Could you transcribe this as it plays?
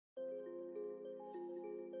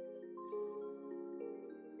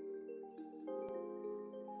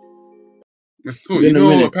Let's talk. You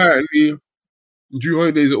know, apparently, Drew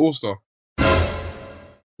Holiday's an all-star.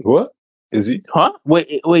 What? Is he? Huh?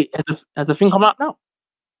 Wait. Has the thing come out now?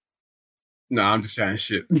 Nah, I'm just saying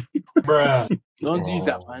shit. Bruh. Don't do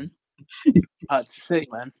that, man. That's sick,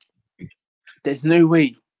 man. There's no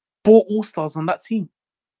way. 4 all-stars on that team.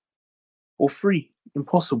 Or 3.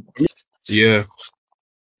 Impossible. Yeah.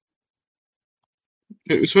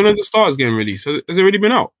 It's when the starters getting ready. So has it already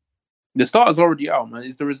been out? The starter's already out, man.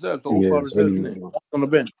 It's the reserves, the all-star reserves, isn't it? On the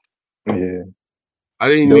bench. Yeah. I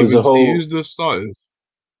didn't even see who's the starters.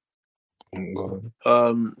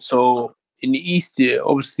 So in the East,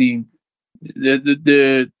 obviously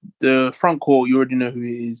the front court, you already know who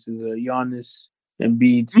it is. Giannis,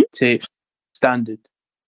 Embiid, Tate, Standard.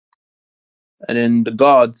 And then the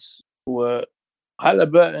guards were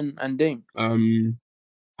Halliburton and Dame.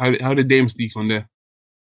 How did Dame sneak on there?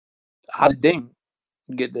 How did Dame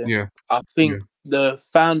get there? Yeah, I think the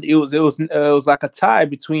fan. It was like a tie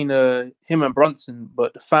between him and Brunson,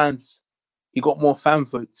 but the fans, he got more fan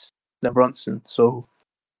votes than Brunson, so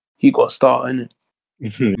he got a start, innit?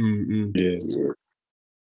 Yeah.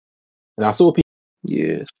 And I saw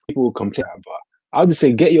people complain, but I'll just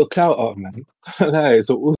say, get your clout up, man.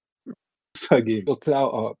 So get your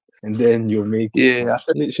clout up, and then you'll make it. Yeah,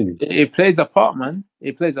 literally. It plays a part, man.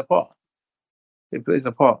 It plays a part.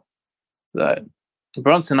 Like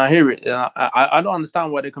Brunson, I hear it. I don't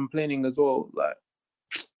understand why they're complaining as well. Like,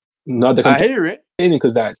 no, I hear it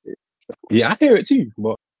because that's it. Yeah, I hear it too.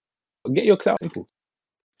 But get your clout simple.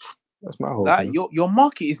 That's my whole. Like, your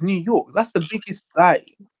market is New York. That's the biggest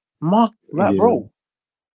market, bro.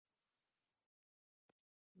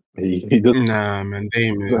 He doesn't. Nah, man,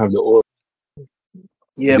 Dame doesn't have the aura.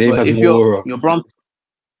 Yeah, Dame but if you're Brunson,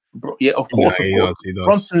 of course, He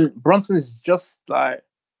does. Brunson is just like,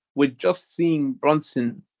 we're just seeing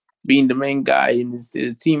Brunson being the main guy in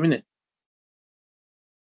the team, innit?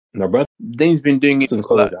 No, Brunson. Dame's been doing it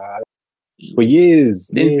for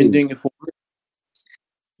years. Dame's been doing it for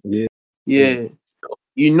years. Yeah.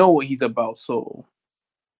 You know what he's about, so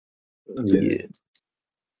yeah.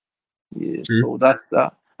 So that's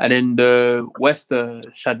that. And then the West,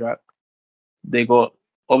 Shadrach, they got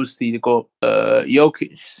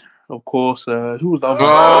Jokic, of course. Who was the other?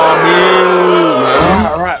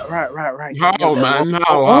 Right. How, man?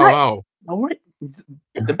 How? All right. He's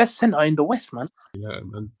the best center in the West, man. Yeah,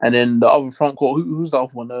 man. And then the other front court, who's the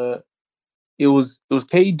other one? It was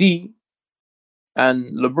KD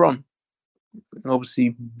and LeBron.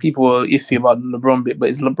 Obviously, people are iffy about the LeBron bit, but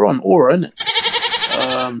it's LeBron aura, isn't it?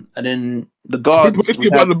 And then the guards. People iffy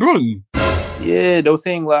about LeBron. Yeah, they were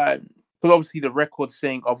saying like, because obviously the record's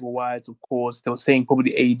saying otherwise. Of course, they were saying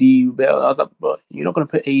probably AD. But I was like, but you're not going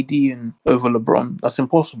to put AD in over LeBron. That's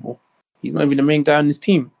impossible. He's not even the main guy on his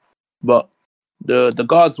team. But the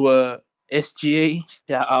guards were SGA.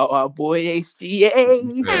 Shout out our boy SGA.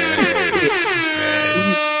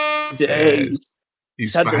 Yes.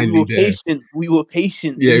 He's finally there. We were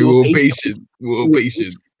patient. Yeah, we were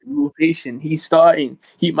patient. He's starting.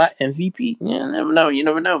 He might MVP. Yeah, you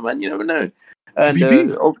never know, man. You never know.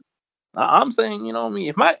 And I'm saying, you know what I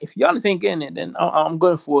mean? If Giannis ain't getting it, then I'm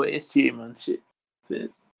going for SGA, man. Shit.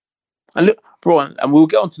 And look, bro, and we'll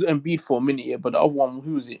get on to the Embiid for a minute here, but the other one,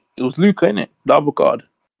 who was it? It was Luka, innit? The other guard.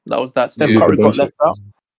 That was that. Steph Curry got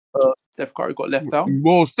left out.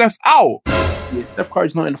 Well, Steph out. Yeah, Steph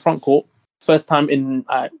Curry's not in the front court. First time in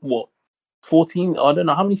 14? I don't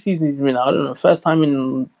know how many seasons he's been. I don't know. First time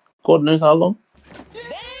in God knows how long.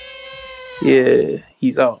 Yeah,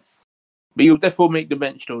 he's out. But he'll definitely make the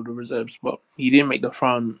bench though, the reserves. But he didn't make the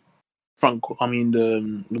front. I mean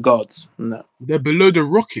the guards. No. They're below the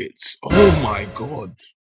Rockets. Oh my god.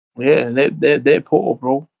 Yeah, they're poor,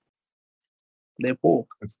 bro. They're poor.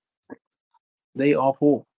 They are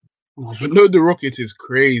poor. Below the Rockets is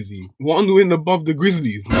crazy. One win above the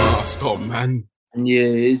Grizzlies. Nah, stop, man. Yeah,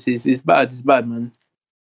 it's bad. It's bad, man.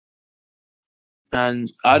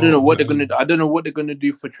 And I don't know what they're gonna do. I don't know what they're gonna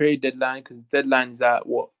do for trade deadline, because deadline is at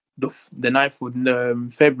the 9th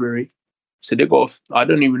of February. So they got. I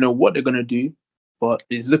don't even know what they're gonna do, but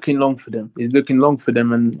it's looking long for them.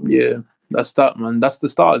 And yeah, that's that, man. That's the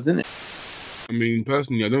start, isn't it? I mean,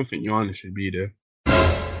 personally, I don't think Giannis should be there.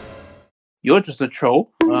 You're just a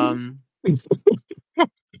troll.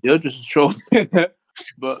 You're just a troll.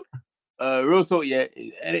 But real talk, yeah.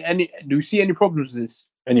 Do you see any problems with this?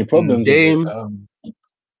 Any problems? Game.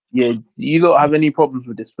 Yeah, you don't have any problems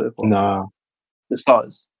with this football? Nah. The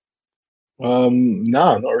starters? Nah,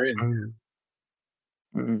 not really.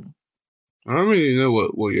 Mm-hmm. I don't really know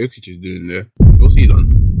what Jokic is doing there. What's he done?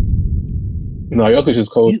 No, Jokic is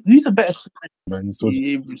cold. Who's a better man?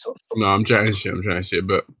 No, I'm trying shit,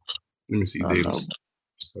 but Let me see Davis.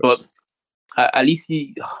 But at least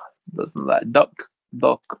he doesn't like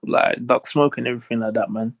duck smoke and everything like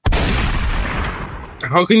that, man.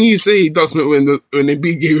 How can you say duck smoke when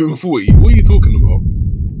Embiid gave him 40? What are you talking about?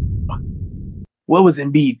 Where was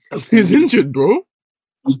Embiid? He's injured, bro.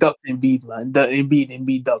 He ducked Embiid, man.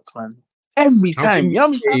 Embiid ducks, man. Every time. You know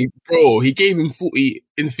what I mean? Bro, he gave him 40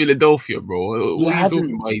 in Philadelphia, bro. What are you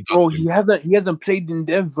talking about? He hasn't played in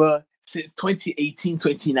Denver since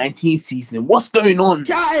 2018-2019 season. What's going on?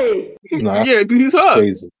 Nah, yeah, he's hurt.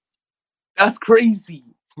 Crazy. That's crazy.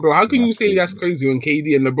 Bro, how can you say that's crazy when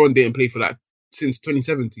KD and LeBron didn't play for that since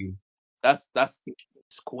 2017? That's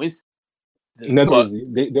coincidence. Not crazy.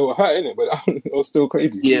 They were hurt, innit? But it was still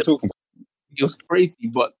crazy. Yeah, it was crazy,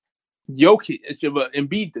 but Jokic, but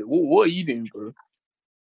Embiid, what are you doing, bro?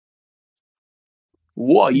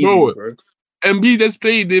 What are you doing, bro? Embiid has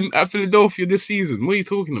played at Philadelphia this season. What are you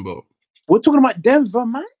talking about? We're talking about Denver,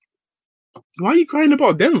 man. Why are you crying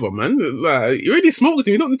about Denver, man? Like, you already smoked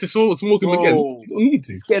him. You don't need to smoke him again. You don't need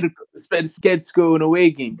to. Scared to go on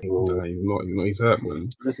away games. Nah, he's not. He's hurt, man.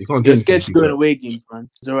 You're scared to go on away games, man.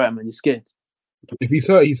 It's alright, man. You're scared. If he's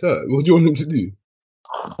hurt, he's hurt. What do you want him to do?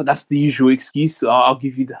 That's the usual excuse. I'll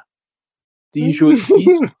give you that. The usual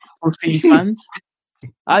excuse from Philly fans.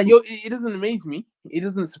 It doesn't amaze me. It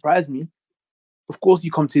doesn't surprise me. Of course,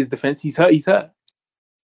 you come to his defense. He's hurt. He's hurt.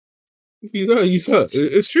 He's hurt.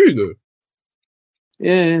 It's true, though.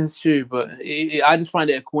 Yeah, it's true. But I just find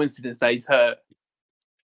it a coincidence that he's hurt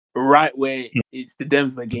right where it's the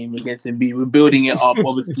Denver game against Embiid. We're building it up,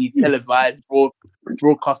 obviously, televised,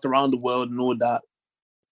 broadcast around the world and all that.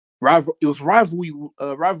 It was rivalry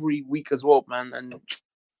week as well, man. And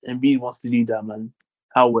Embiid wants to do that, man.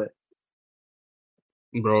 How wet?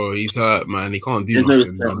 Bro, he's hurt, man. He can't do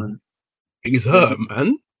nothing, man. He's hurt,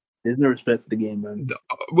 man. There's no respect for the game, man.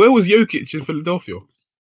 Where was Jokic in Philadelphia?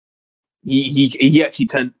 He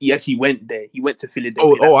actually went there. He went to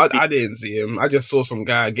Philadelphia. I didn't see him. I just saw some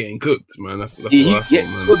guy getting cooked, man. That's what I saw,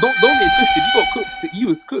 man. Well, don't get twisted. He got cooked. He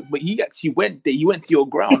was cooked, but he actually went there. He went to your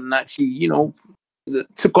ground and actually,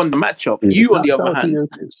 took on the matchup. You, on the other hand,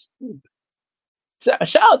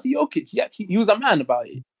 shout out to Jokic. He was a man about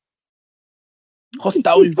it.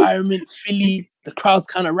 Hostile environment, Philly. The crowd's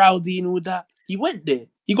kind of rowdy and all that. He went there.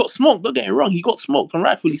 He got smoked. Don't get it wrong. He got smoked, and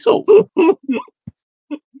rightfully so.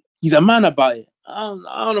 He's a man about it. I don't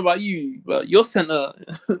know about you, but your center,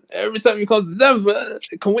 every time he comes to Denver,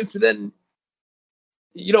 coincident,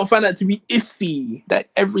 you don't find that to be iffy. That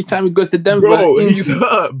every time he goes to Denver, bro, he's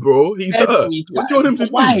hurt, bro. He's hurt. What do you want him to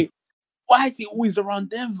do? Why is he always around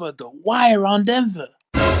Denver, though? Why around Denver?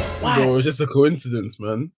 Why? Bro, it's just a coincidence,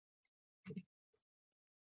 man.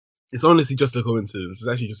 It's honestly just a coincidence. It's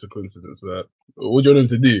actually just a coincidence. That what do you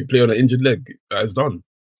want him to do? Play on an injured leg? It's done.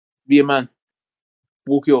 Be a man.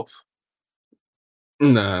 Walk you off.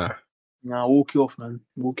 Nah, walk you off, man.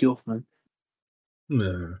 Walk you off, man.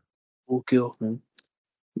 Nah. Walk you off, man.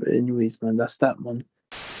 But anyways, man, that's that, man.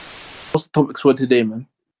 What's the topics for today, man?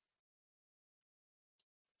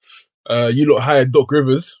 You lot hired Doc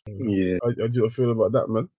Rivers. Yeah. How do you feel about that,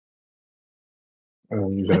 man? I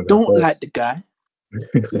don't like the guy.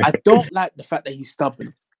 I don't like the fact that he's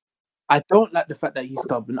stubborn. I don't.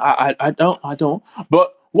 I don't.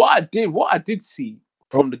 But what I did see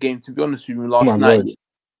from the game, to be honest with you, last night,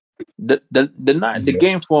 the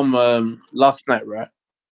game from last night, right?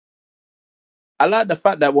 I like the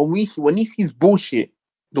fact that when he sees bullshit,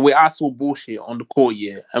 the way I saw bullshit on the court,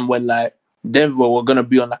 and when like Denver were gonna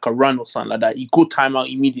be on like a run or something like that, he called timeout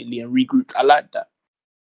immediately and regrouped. I like that.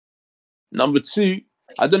 Number two,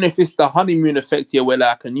 I don't know if it's the honeymoon effect here, where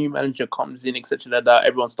like a new manager comes in, etc. like that,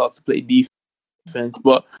 everyone starts to play defense,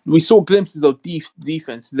 but we saw glimpses of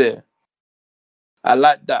defense there. I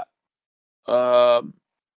like that.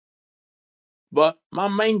 But my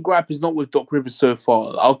main gripe is not with Doc Rivers so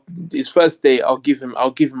far. His first day, I'll give him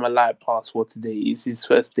a light pass for today. It's his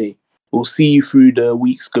first day. We'll see through the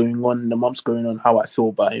weeks going on, the months going on, how I feel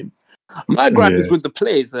about him. My gripe is with the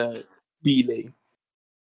players, Belay.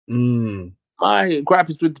 My gripe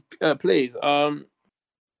is with the players.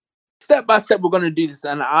 Step by step, we're going to do this,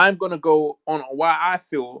 and I'm going to go on why I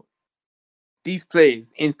feel these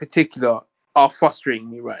players in particular are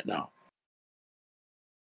frustrating me right now.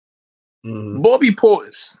 Bobby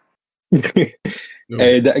Portis.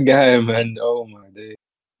 Hey, that guy, man. Oh my day.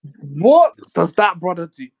 What does that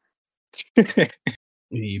brother do?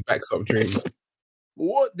 He backs up dreams.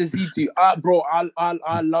 What does he do? Bro,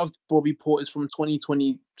 I loved Bobby Portis from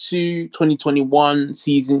 2022, 2021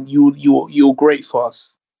 season. You're great for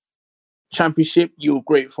us. Championship, you're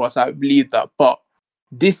great for us. I believe that. But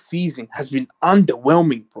this season has been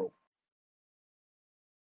underwhelming, bro.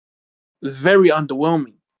 was very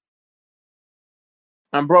underwhelming.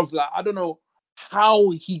 And bruv, like I don't know how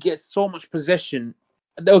he gets so much possession.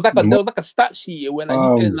 There was like a stat sheet where like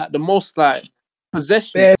he's getting like the most like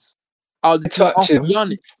possessions out of the team after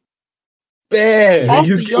Giannis.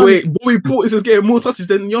 Wait, Bobby Portis is getting more touches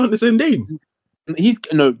than Giannis and Dame.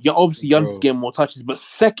 Obviously Giannis is getting more touches, but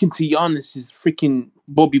second to Giannis is freaking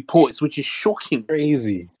Bobby Portis, which is shocking.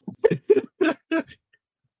 Crazy.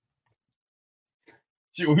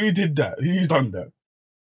 Who did that? Who's done that?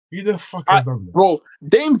 Who the fuck has done that? Bro,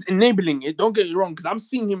 Dame's enabling it. Don't get me wrong, because I'm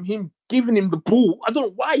seeing him giving him the ball. I don't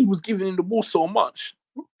know why he was giving him the ball so much.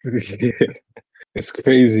 It's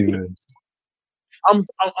crazy, man. I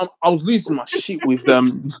was losing my shit with I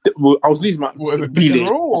was losing my pick and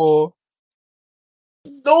roll or?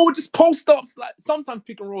 No, just post ups. Like sometimes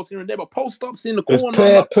pick and rolls here and there, but post ups in the There's corner.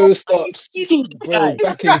 There's post ups, bro.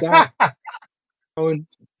 Backing down.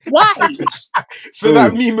 Why? So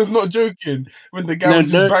that meme is not joking. When the guy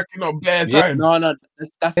was just backing up bare times. No,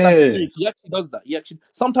 that's serious. He actually does that.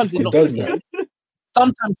 Sometimes he knocks it in.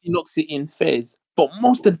 Sometimes he knocks it in fairs, but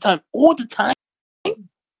most of the time, all the time.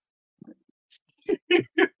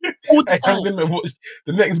 I'm gonna watch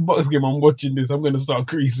the next Bucks game. I'm watching this. I'm gonna start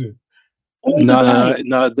creasing. No.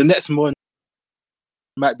 The next one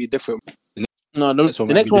might be different. The next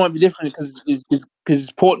one might be different because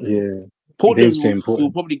it's Portland. Yeah, Portland.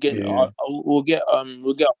 We'll probably get. Yeah. We'll get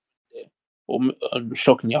there. Or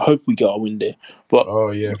shockingly, I hope we get our win there. But it'll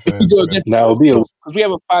be because we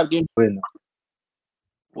have a 5-game win.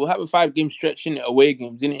 We'll have a 5-game stretch in it, away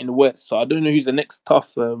games in the West. So I don't know who's the next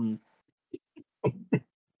tough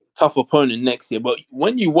opponent next year. But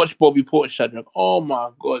when you watch Bobby Portis, Shadrach, oh my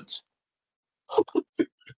god.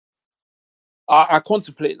 I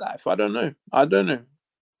contemplate life. I don't know.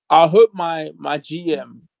 I hope my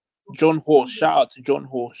GM, John Horst, shout out to John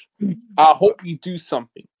Horst. I hope you do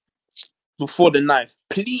something before the 9th.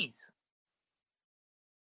 Please.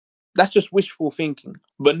 That's just wishful thinking.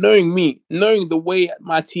 But knowing me, knowing the way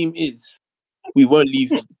my team is, we won't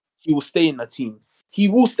leave him. He will stay in the team. He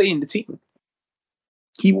will stay in the team.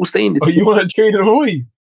 You want to trade him away?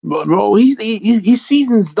 But bro, his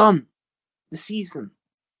season's done. The season.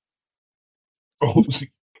 Oh,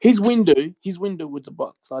 his window with the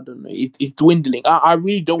Bucks, I don't know. It's dwindling. I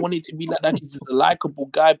really don't want it to be like that. He's a likable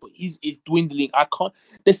guy, but he's dwindling. I can't.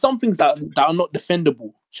 There's some things that are not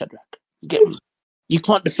defendable, Shadrach. You get me? You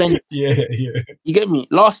can't defend it. Yeah. You get me?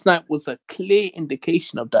 Last night was a clear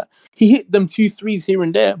indication of that. He hit them 2 threes here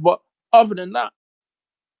and there, but other than that,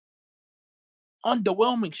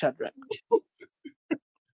 underwhelming, Shadrach.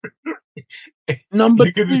 Number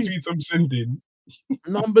 2. Tweets I'm sending.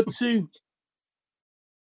 Number 2.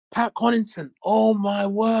 Pat Connaughton. Oh my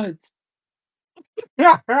word.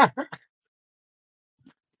 I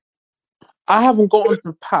haven't got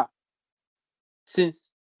onto Pat since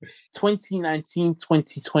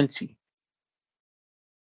 2019-2020.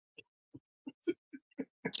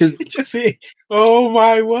 Just say, oh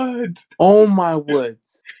my word. Oh my word.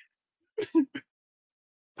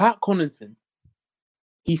 Pat Connaughton.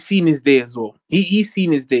 He's seen his day as well. He's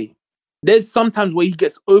seen his day. There's sometimes where he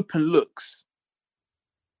gets open looks,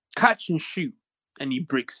 catch and shoot, and he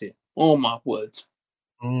bricks it. Oh my word!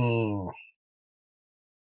 Oh,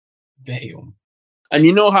 damn! And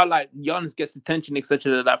you know how like Giannis gets attention,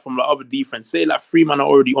 etc. Like that from the other defense. Say like 3 men are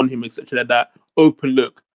already on him, etc. Like that open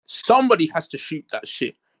look. Somebody has to shoot that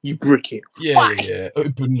shit. You brick it. Yeah.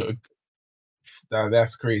 Open look.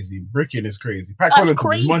 That's crazy. Bricking is crazy. Pat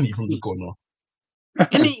Connaughton is money from the corner.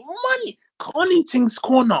 Any money? Connaughton's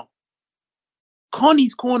corner.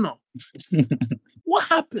 Connie's corner. What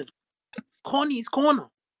happened? Connie's corner.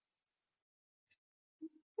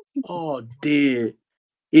 Oh dear.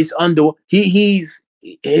 It's under. His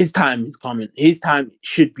time is coming. His time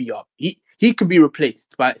should be up. He could be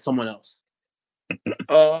replaced by someone else.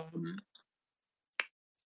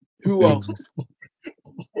 Who else?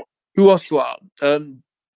 Who else do I?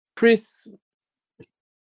 Chris.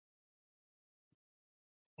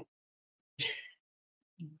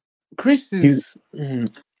 Chris is.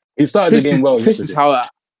 He started the game well. Chris is how.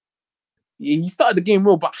 He started the game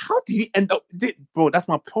well, but how do you end up? Bro, that's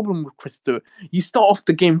my problem with Chris. Though you start off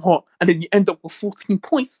the game hot, and then you end up with 14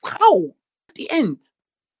 points. How? At the end.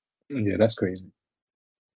 Yeah, that's crazy.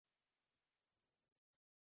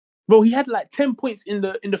 Bro, he had like 10 points in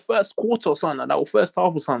the first quarter or something like that, or first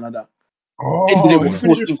half or something like that. Oh, ended it with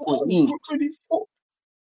 14.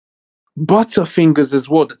 Butterfingers as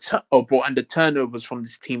well. Bro, and the turnovers from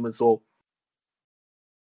this team as well.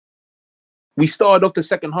 We started off the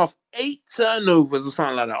second half 8 turnovers or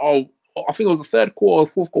something like that. Oh, I think it was the third quarter or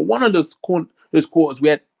fourth quarter. One of those quarters we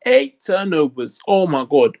had 8 turnovers. Oh my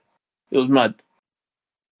god. It was mad.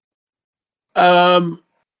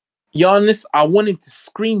 Giannis, I want him to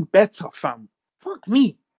screen better, fam. Fuck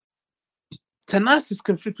me. Thanasis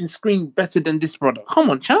can flipping screen better than this brother. Come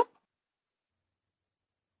on, champ.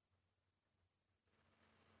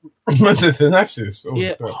 Thanasis. Oh,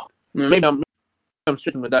 Yeah. God. Maybe I'm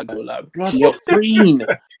stricken with that guy. Like, brother, screen.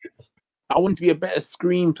 I want to be a better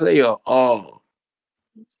screen player. Oh.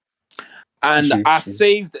 And I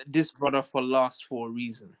saved this brother for last for a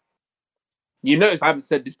reason. You notice I haven't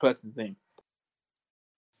said this person's name.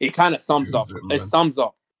 It kind of sums up. It sums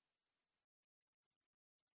up.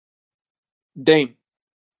 Dame.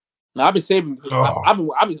 Now I've been saving. I've been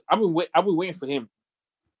waiting for him.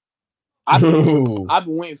 I've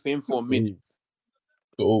been waiting for him for a minute.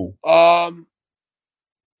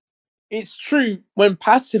 It's true when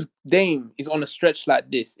passive Dame is on a stretch like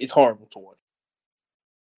this, it's horrible to watch.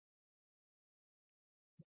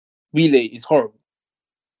 Relay is horrible.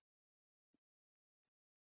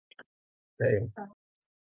 Damn.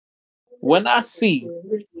 When I see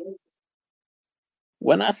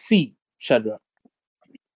Shadrach,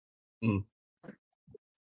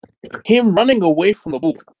 him running away from the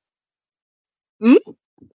ball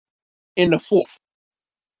in the fourth,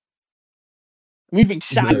 moving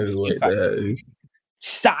shy.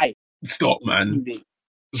 Shy. Stop, man.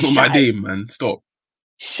 It's not my Dame, man. Stop.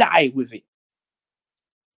 Shy with it.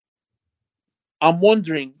 I'm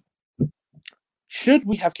wondering, should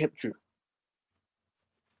we have kept Drew?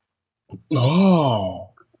 Oh.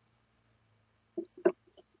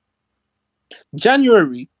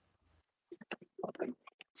 January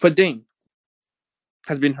for Dame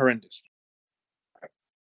has been horrendous.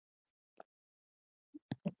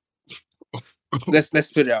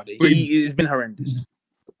 Let's put it out there. It's been horrendous.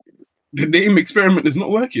 The Dame experiment is not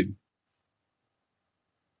working.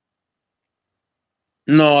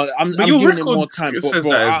 No, I'm giving it more time. Says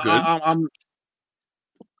that is good.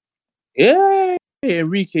 Yeah,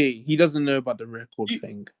 Enrique, he doesn't know about the record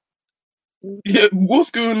thing. Yeah, what's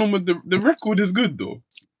going on with the record is good though.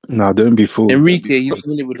 Nah, don't be fooled. Enrique, he's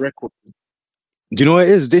familiar with record. Do you know what it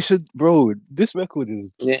is? They should, bro. This record is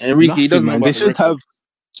Enrique. Nothing, he doesn't know about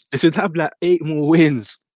They should have like 8 more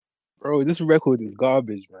wins, bro. This record is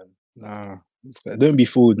garbage, man. Nah, don't be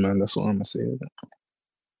fooled, man. That's what I'm gonna say.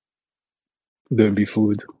 Don't be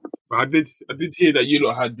fooled. I did hear that you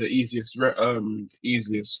lot had the easiest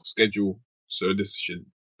schedule, so this should.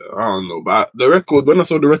 I don't know, but the record. When I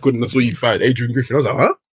saw the record and I saw you fight Adrian Griffin, I was like,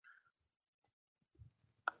 huh?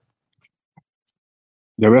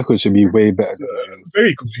 The record should be way better.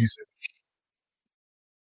 Very confusing.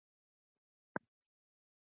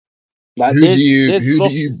 Like, who do you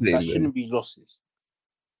blame? That shouldn't be losses.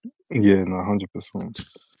 Yeah, no,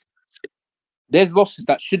 100%. There's losses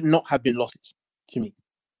that should not have been losses to me.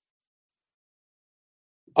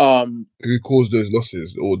 Who caused those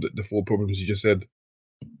losses or the 4 problems you just said?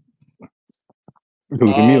 It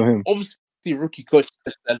was me or him. Obviously, rookie coach.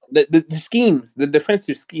 The schemes, the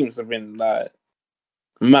defensive schemes have been like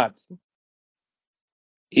mad.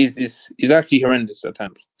 Is actually horrendous at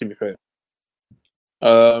times. To be fair.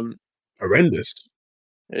 Horrendous.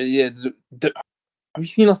 Yeah. Have you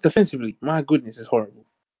seen us defensively? My goodness, it's horrible.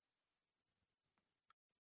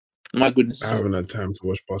 My goodness. I haven't had time to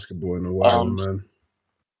watch basketball in a while, man.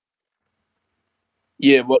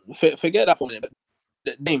 Yeah, but forget that for a minute.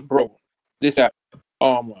 Dame, bro. This guy.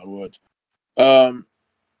 Oh my word.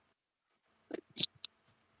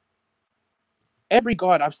 Every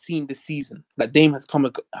guard I've seen this season that Dame has come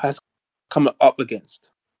up against,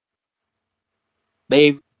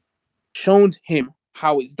 they've shown him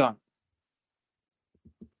how it's done.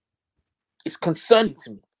 It's concerning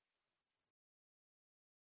to me.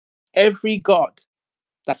 Every guard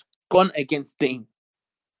that's gone against Dame,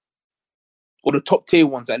 or the top tier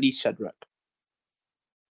ones, at least Shadrach,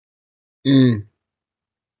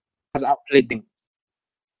 has outplayed Dame.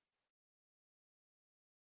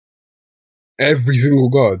 Every single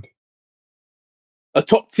guard. A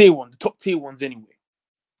top tier one, the top tier ones anyway.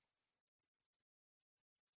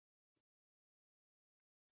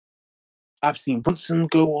 I've seen Brunson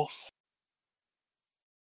go off.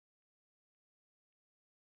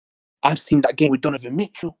 I've seen that game with Donovan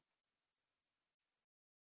Mitchell.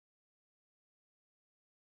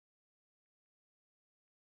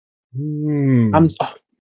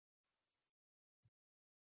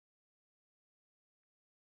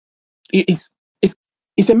 It's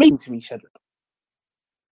amazing to me, Shadrach.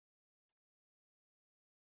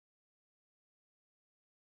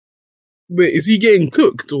 Wait, is he getting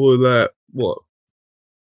cooked or like what?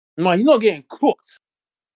 No, he's not getting cooked.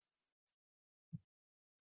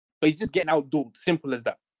 But he's just getting outdoed. Simple as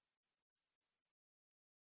that.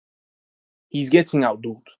 he's getting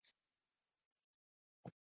outdoed.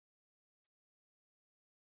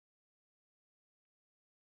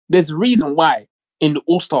 There's a reason why in the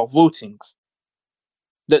All-Star votings,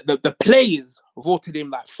 the players voted him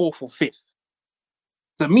like 4th or 5th.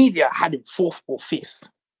 The media had him 4th or 5th.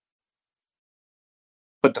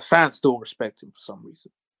 But the fans still respect him for some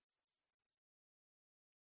reason.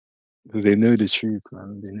 Because they know the truth,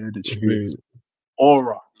 man. They know the truth.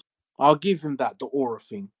 Aura. I'll give him that, the aura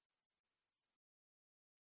thing.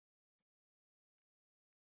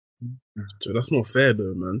 So that's not fair,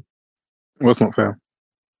 though, man. What's not fair?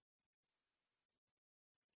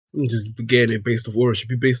 Just getting it based off aura. It should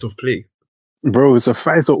be based off play. Bro, it's an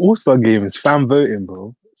All-Star game. It's fan voting,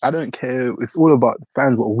 bro. I don't care. It's all about the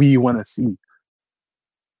fans, what we want to see.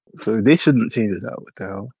 So they shouldn't change it out. What the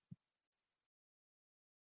hell?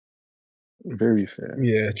 Very fair.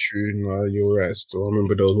 Yeah, true. No, you're right. Still, I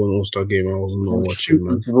remember there was one All-Star game I was not watching,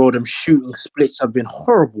 man. Bro, them shooting splits have been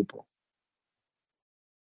horrible, bro.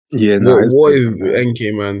 Yeah, no. What is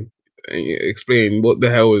NK, man? Explain what the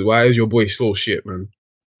hell is. Why is your boy so shit, man?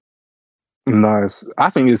 Nice. I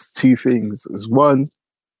think it's two things. It's one,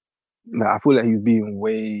 I feel like he's being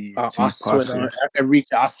way too passive. Enrique,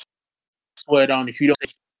 I swear down, if you don't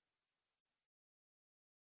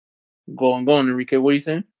go on, Enrique. What are you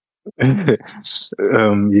saying? Yeah,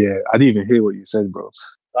 I didn't even hear what you said, bro.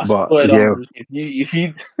 I swear down, if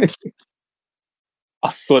you I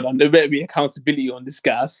swear down, there better be accountability on this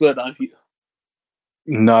guy. I swear down.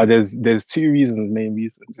 No, there's two main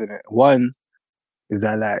reasons in it. One is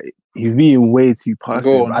that like he's being way too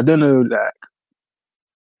passive. I don't know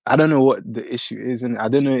what the issue is, and I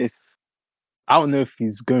don't know if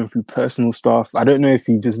he's going through personal stuff. I don't know if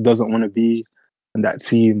he just doesn't want to be on that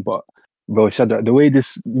team. But bro, shut up. The way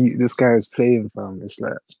this guy is playing, fam, it's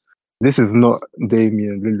like this is not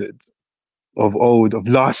Damian Lillard of old, of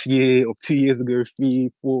last year, of 2 years ago,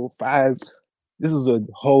 3, 4, 5. This is a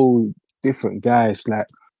whole different guy. It's like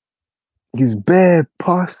he's bare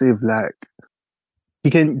passive. Like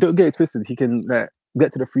don't get it twisted. He can like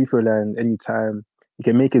get to the free throw line anytime. He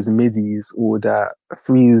can make his middies, all that.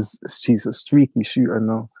 Threes, she's a streaky shooter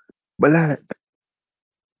now. But like,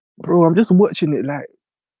 bro, I'm just watching it like,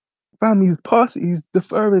 fam, he's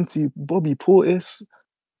deferring to Bobby Portis,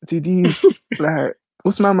 to these, like,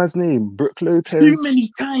 what's my man's name? Brook Lopez. Too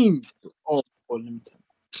many times.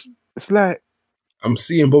 It's like, I'm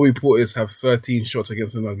seeing Bobby Portis have 13 shots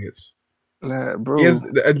against the Nuggets. Like, bro. He has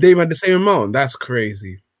a Dame at the same amount. That's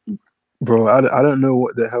crazy. Bro, I don't know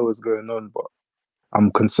what the hell is going on, but I'm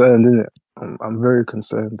concerned, innit? I'm very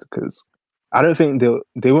concerned because I don't think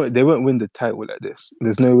they won't win the title like this.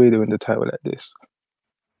 There's no way they win the title like this.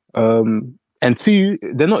 And two,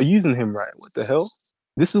 they're not using him right. What the hell?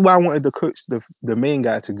 This is why I wanted the coach, the main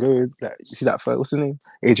guy, to go. Like, you see that first, what's his name?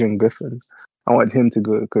 Adrian Griffin. I want him to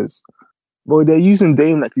go because, bro, they're using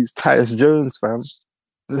Dame like he's Tyus Jones, fam.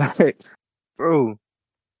 Like, bro,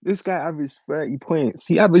 this guy averaged 30 points.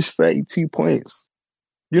 He averaged 32 points.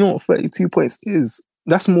 You know what 32 points is?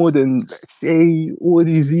 That's more than Shea, all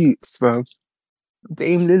these youths, fam.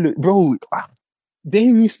 Dame Lillard, bro.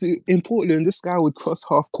 Dame used to, in Portland, this guy would cross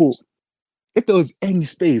half court. If there was any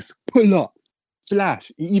space, pull up,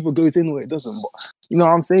 flash. He either goes in or it doesn't. But you know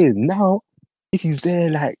what I'm saying? Now, if he's there,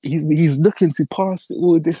 like, he's looking to pass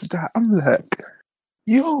all this, that, I'm like,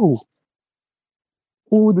 yo,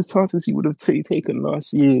 all the chances he would have taken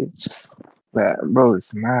last year. Like, bro,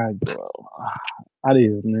 it's mad, bro. I don't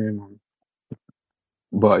even know, man.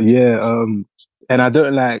 But yeah, and I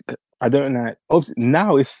don't like, obviously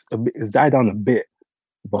now it's died down a bit,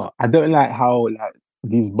 but I don't like how like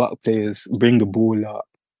these Buck players bring the ball up.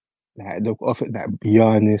 Like they've offered that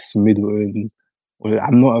Giannis, Middleton. Well,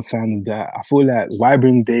 I'm not a fan of that. I feel like why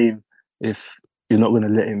bring Dame if you're not gonna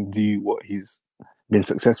let him do what he's been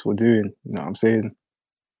successful doing? You know what I'm saying?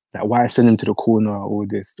 Like why send him to the corner, all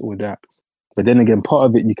this, all that. But then again, part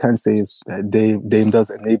of it you can say is that Dame does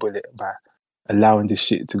enable it by allowing this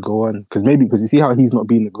shit to go on. Because you see how he's not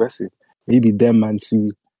being aggressive. Maybe them man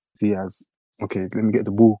see as, okay, let me get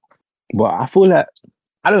the ball. But I feel like,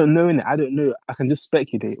 I don't know. I can just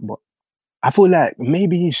speculate, but I feel like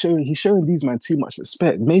maybe he's showing these man too much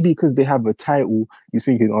respect. Maybe because they have a title, he's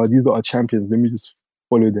thinking, oh, these are champions, let me just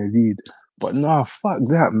follow their lead. But nah, fuck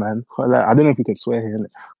that, man. Like, I don't know if we can swear here,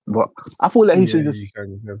 but I feel like he should just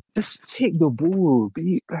take the ball.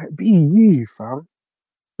 Be you, fam.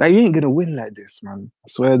 Like, you ain't gonna win like this, man. I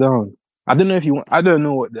swear down. I don't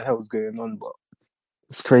know what the hell's going on, but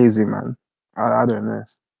it's crazy, man. I don't know.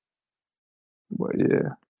 But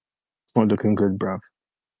yeah, it's not looking good, bruv.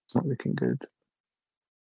 It's not looking good.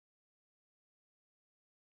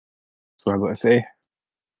 That's what I gotta say.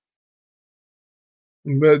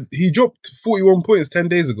 But he dropped 41 points 10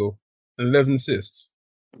 days ago and 11 assists.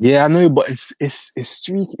 Yeah, I know, but it's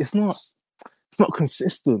streaky. It's not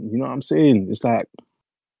consistent. You know what I'm saying? It's like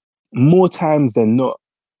more times than not,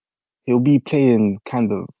 he'll be playing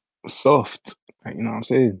kind of soft. Like, you know what I'm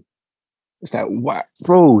saying? It's like, what,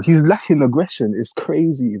 bro? He's lacking aggression. It's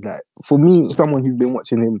crazy. Like, for me, someone who's been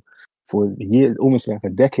watching him for years, almost like a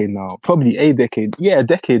decade now, probably a decade. Yeah, a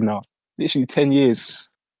decade now. Literally 10 years.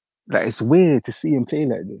 Like, it's weird to see him play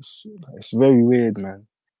like this. Like, it's very weird, man.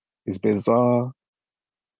 It's bizarre.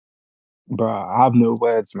 Bro, I have no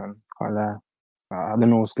words, man. Can't lie. I don't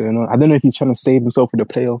know what's going on. I don't know if he's trying to save himself for the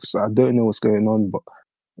playoffs. I don't know what's going on, but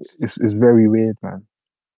it's very weird, man.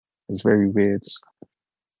 It's very weird.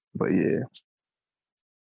 But yeah.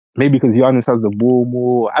 Maybe because Giannis has the ball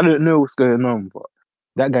more. I don't know what's going on, but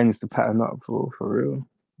that guy needs to pattern up for real.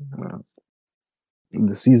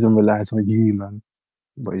 The season relies on you, man.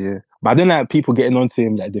 But yeah. But I don't like people getting onto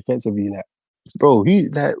him like defensively. Like, bro,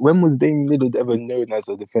 when was Damian Lillard ever known as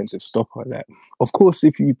a defensive stopper? Like, of course,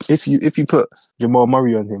 if you put Jamal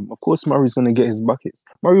Murray on him, of course Murray's gonna get his buckets.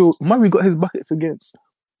 Murray got his buckets against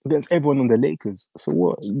everyone on the Lakers. So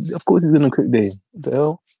what? Of course he's gonna cook Dame. What the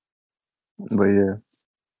hell? But yeah.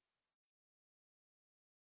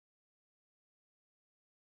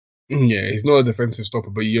 Yeah, he's not a defensive stopper,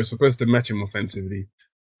 but you're supposed to match him offensively.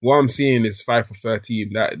 What I'm seeing is 5 for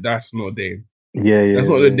 13. That's not Dame. Yeah. That's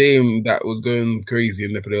not the Dame that was going crazy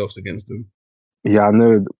in the playoffs against them. Yeah, I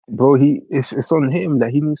know, bro. It's on him that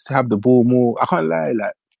he needs to have the ball more. I can't lie,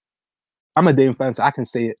 like, I'm a Dame fan, so I can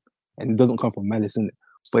say it, and it doesn't come from malice, innit?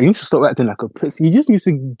 But he needs to stop acting like a pussy. He just needs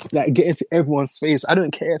to like get into everyone's face. I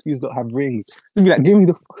don't care if these don't have rings. He'll be like, give me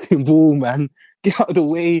the fucking ball, man. Get out of the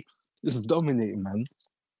way. Just dominate, man.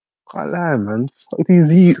 Can't lie, man. Fuck these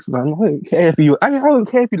youths, man. I don't care if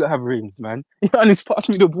you don't have rings, man. You need to pass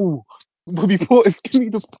me the ball. But before it's give me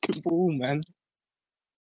the fucking ball, man.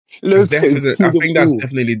 Lopez, I think that's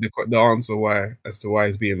definitely the answer as to why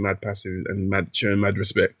he's being mad passive and showing mad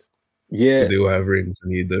respect. Yeah, they all have rings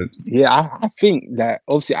and you don't. Yeah, I think that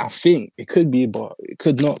obviously I think it could be, but it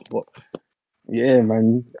could not. But yeah,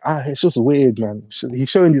 man, it's just weird, man. He's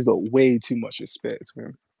showing these way too much respect,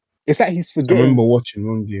 man. It's like he's forgetting. I remember watching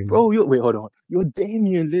one game. Bro, wait, hold on. You're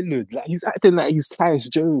Damian Lillard. Like, he's acting like he's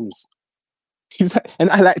Tyus Jones. And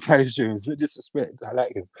I like Tyus Jones. No disrespect, I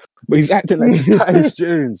like him, but he's acting like he's Tyus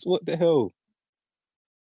Jones. What the hell?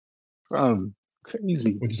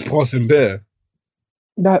 Crazy. We're just passing bare.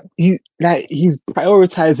 That he's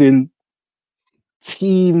prioritizing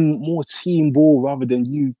more team ball rather than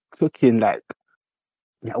you cooking like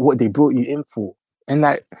what they brought you in for. And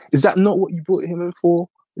like, is that not what you brought him in for?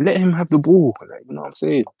 Let him have the ball. Like, you know what I'm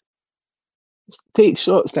saying? Just take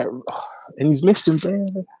shots, like, and he's missing there.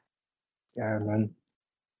 Yeah, man.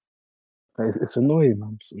 Like, it's annoying,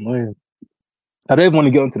 man. It's annoying. I don't even want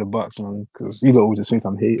to get onto the Bucks, man, because you all just think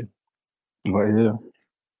I'm hating. But yeah.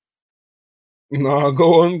 Nah,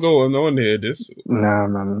 go on. I want to hear this. Nah,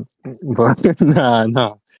 man. But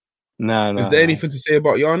nah. Is there anything to say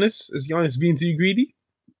about Giannis? Is Giannis being too greedy?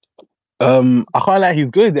 I can't lie, he's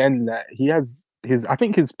good, and he has I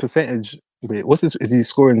think his percentage. Wait, what's this? Is he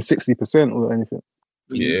scoring 60% or anything?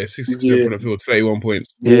 Yeah, 60% from the field, 31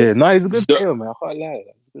 points. Yeah, no, he's a good player, man. I can't lie,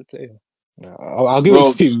 he's a good player. Yeah, I'll give it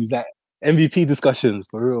to him. He's like MVP discussions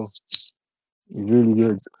for real. He's really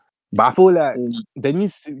good. But I feel like there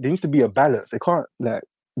needs to be a balance. It can't, like,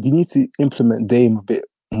 you need to implement Dame a bit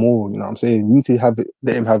more. You know what I'm saying? You need to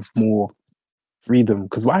let him have more freedom.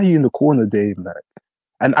 Because why are you in the corner, Dame? Like,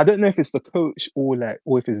 and I don't know if it's the coach or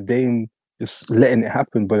if it's Dame just letting it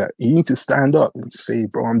happen. But like, you need to stand up and just say,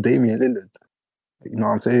 "Bro, I'm Damian Lillard." You know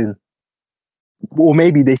what I'm saying? Or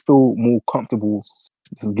maybe they feel more comfortable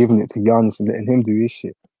just giving it to Giannis and letting him do his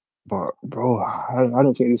shit. But bro, I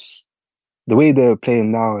don't think it's the way they're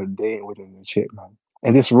playing now. They ain't winning the shit, man.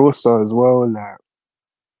 And this roster as well, like,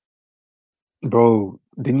 bro,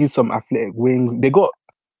 they need some athletic wings. They got.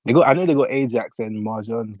 I know they got Ajax and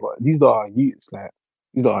Marjan, but these are youths. Like,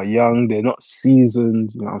 these are young. They're not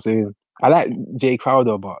seasoned. You know what I'm saying? I like Jay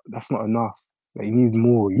Crowder, but that's not enough. Like, you need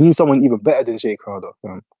more. You need someone even better than Jay Crowder,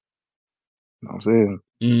 fam. You know what I'm saying?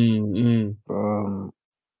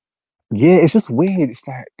 Yeah, it's just weird. It's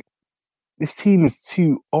like this team is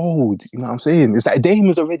too old. You know what I'm saying? It's like Dame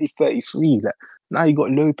is already 33. Like, now you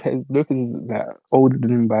got Lopez. Lopez is like older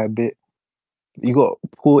than him by a bit. You got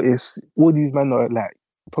Portis. All these men are like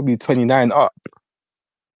probably 29 up.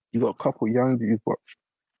 You got a couple young dudes, but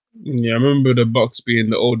yeah, I remember the Bucks being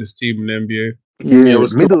the oldest team in the NBA. Yeah, it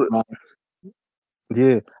was Middleton.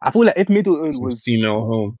 Yeah, I feel like if Middleton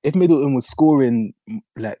was scoring,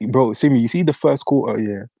 like, bro, Simi, you see the first quarter,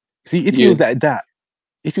 yeah. See, if he was like that,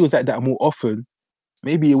 if he was like that more often,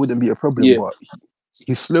 maybe it wouldn't be a problem. Yeah. But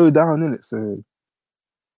he slowed down in it, so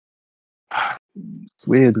it's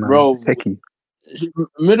weird, man. Bro, It's techie.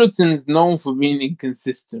 Middleton's known for being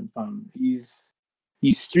inconsistent, fam. He's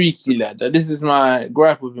streaky, lad. This is my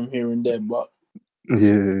gripe with him here and there, but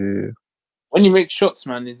Yeah. when he makes shots,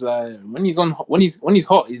 man, it's like when he's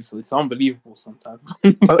hot, it's unbelievable sometimes.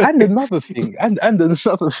 Oh, and another thing, and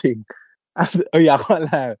another thing. And, oh yeah, I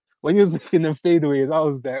can't lie. When he was making them fadeaways, I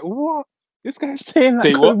was like, what? This guy's playing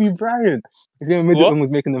like Kobe Bryant. His game Middleton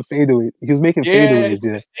was making them fadeaways. He was making fadeaways,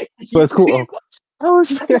 yeah. First quarter. I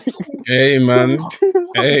was like, hey man.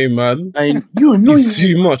 Hey man. You annoy He's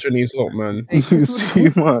too much when he's hot, man. He's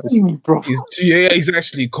too much. Bro. He's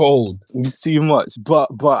actually cold. He's too much.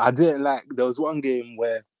 But I didn't like, there was one game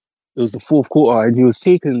where it was the fourth quarter and he was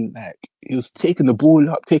taking the ball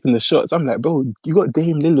up, taking the shots. I'm like, bro, you got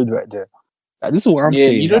Dame Lillard right there. Like, this is what I'm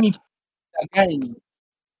saying. You don't need that guy.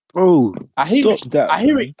 Bro, I hear stop it. that. I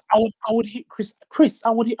hear it. I would hit Chris.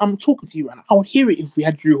 I'm talking to you right now. I would hear it if we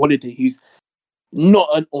had Drew Holiday, who's not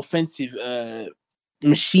an offensive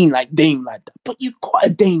machine like Dame like that. But you've got a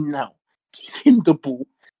Dame now. Give him the ball.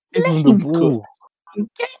 Let him cook.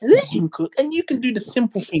 Let him cook, and you can do the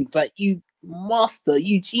simple things like you master,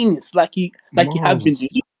 you genius, like you have been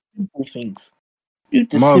doing. Simple things. Do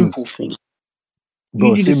the simple things.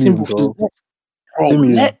 Bro, do the simple bro. things. Bro,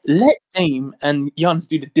 let Dame and Giannis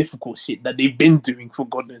do the difficult shit that they've been doing for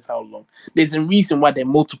God knows how long. There's a reason why they're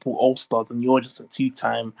multiple All-Stars and you're just a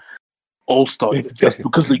 2-time All-Star just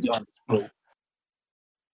because of Giannis, bro.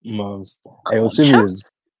 Mums. Hey, Simeon.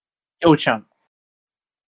 Yo, champ.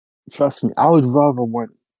 Trust me, I would rather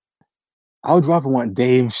want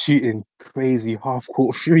Dame shooting crazy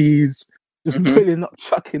half-court threes, just pulling up,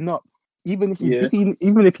 chucking up. Even if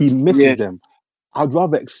he misses them, I'd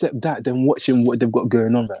rather accept that than watching what they've got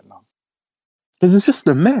going on right now. Because it's just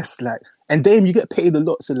a mess. Like, and Dame, you get paid a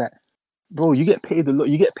lot. So, like, bro, you get paid a lot.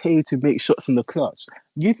 You get paid to make shots in the clutch.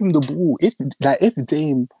 Give him the ball. If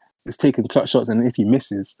Dame is taking clutch shots and if he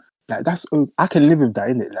misses, like, I can live with that,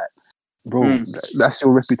 innit? Like, bro, that's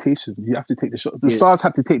your reputation. You have to take the shots. The stars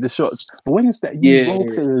have to take the shots. But when it's that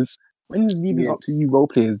role players, when it's leaving up to you role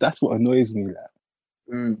players, that's what annoys me. Like,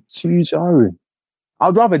 it's too jarring.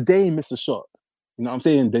 I'd rather Dame miss a shot. You know what I'm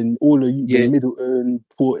saying? Then all of you, the Middleton,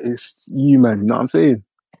 Portis, you man, you know what I'm saying?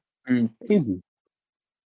 Easy.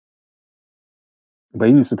 But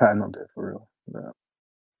he needs to pattern up there for real.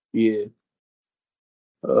 Yeah.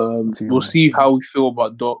 We'll see how we feel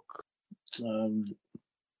about Doc. That's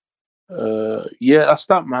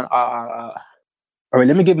that, man. All right,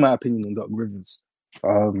 let me give my opinion on Doc Rivers.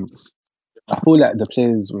 I feel like the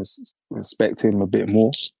players respect him a bit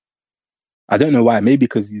more. I don't know why. Maybe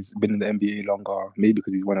because he's been in the NBA longer. Maybe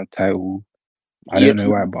because he's won a title. I don't know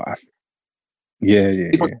why, but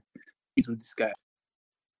He's with this guy.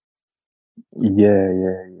 Yeah.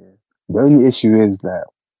 The only issue is that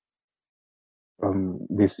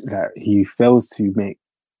he fails to make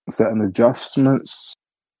certain adjustments.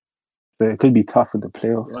 So it could be tough in the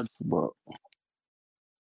playoffs, but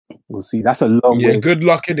we'll see. That's a long way. Good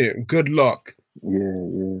luck, innit? Good luck.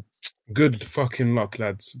 Yeah. Good fucking luck,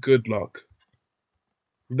 lads. Good luck.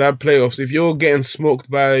 That playoffs, if you're getting smoked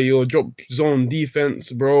by your drop zone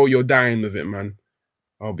defense, bro, you're dying with it, man.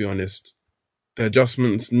 I'll be honest. The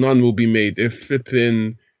adjustments, none will be made. If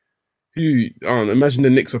flipping, imagine the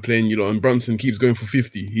Knicks are playing, and Brunson keeps going for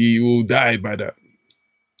 50, he will die by that.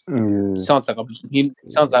 Sounds like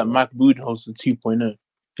Mike Budenholzer 2.0,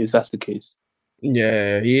 if that's the case.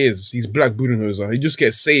 Yeah, he is. He's Black Budenholzer. He just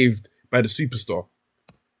gets saved by the superstar.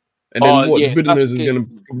 And then Budenholzer is going to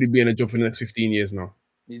probably be in a job for the next 15 years now.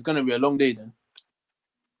 It's going to be a long day then.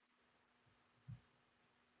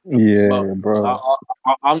 Yeah, bro.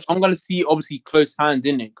 I'm going to see, obviously, close hand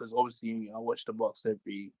in it, because obviously I watch the Bucks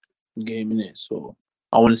every game in it, so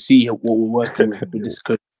I want to see what we're working with this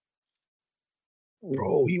coach.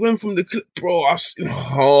 Bro, he went from the bro.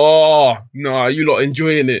 You lot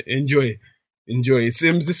enjoying it. Enjoy.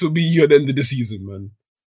 Sims, this will be you at the end of the season, man.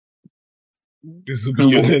 This will be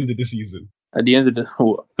you at the end of the season. At the end of the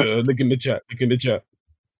what? Look in the chat.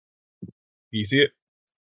 Do you see it?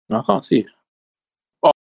 No, I can't see it.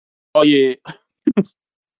 Oh yeah.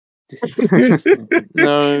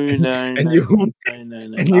 No. And you'll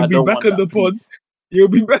be back on the pod. You'll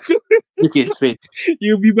be back. Look at his face.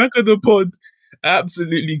 You'll be back on the pod,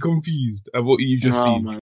 absolutely confused at what you've just seen.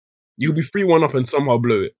 Man. You'll be 3-1 up and somehow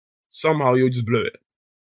blow it. Somehow you'll just blow it.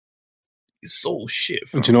 It's so shit.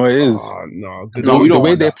 Fam. Do you know what it is? The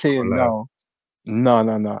way they're playing now.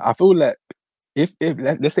 No. I feel like if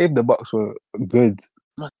let's say if the Bucks were good,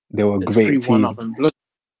 they were a great team.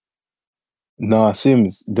 Nah,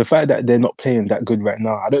 Sims. The fact that they're not playing that good right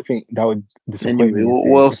now, I don't think that would disappoint Anyway, me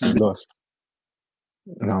what if else they is lost.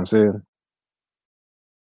 You know what I'm saying?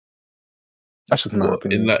 That's just my What,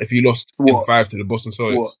 opinion. if you lost in 5 to the Boston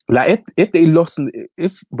Celtics? Like if they lost,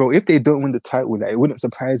 if they don't win the title, like, it wouldn't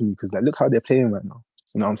surprise me because like look how they're playing right now.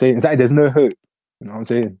 You know what I'm saying? It's like there's no hope. You know what I'm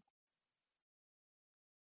saying?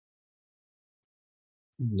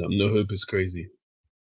 No hope is crazy.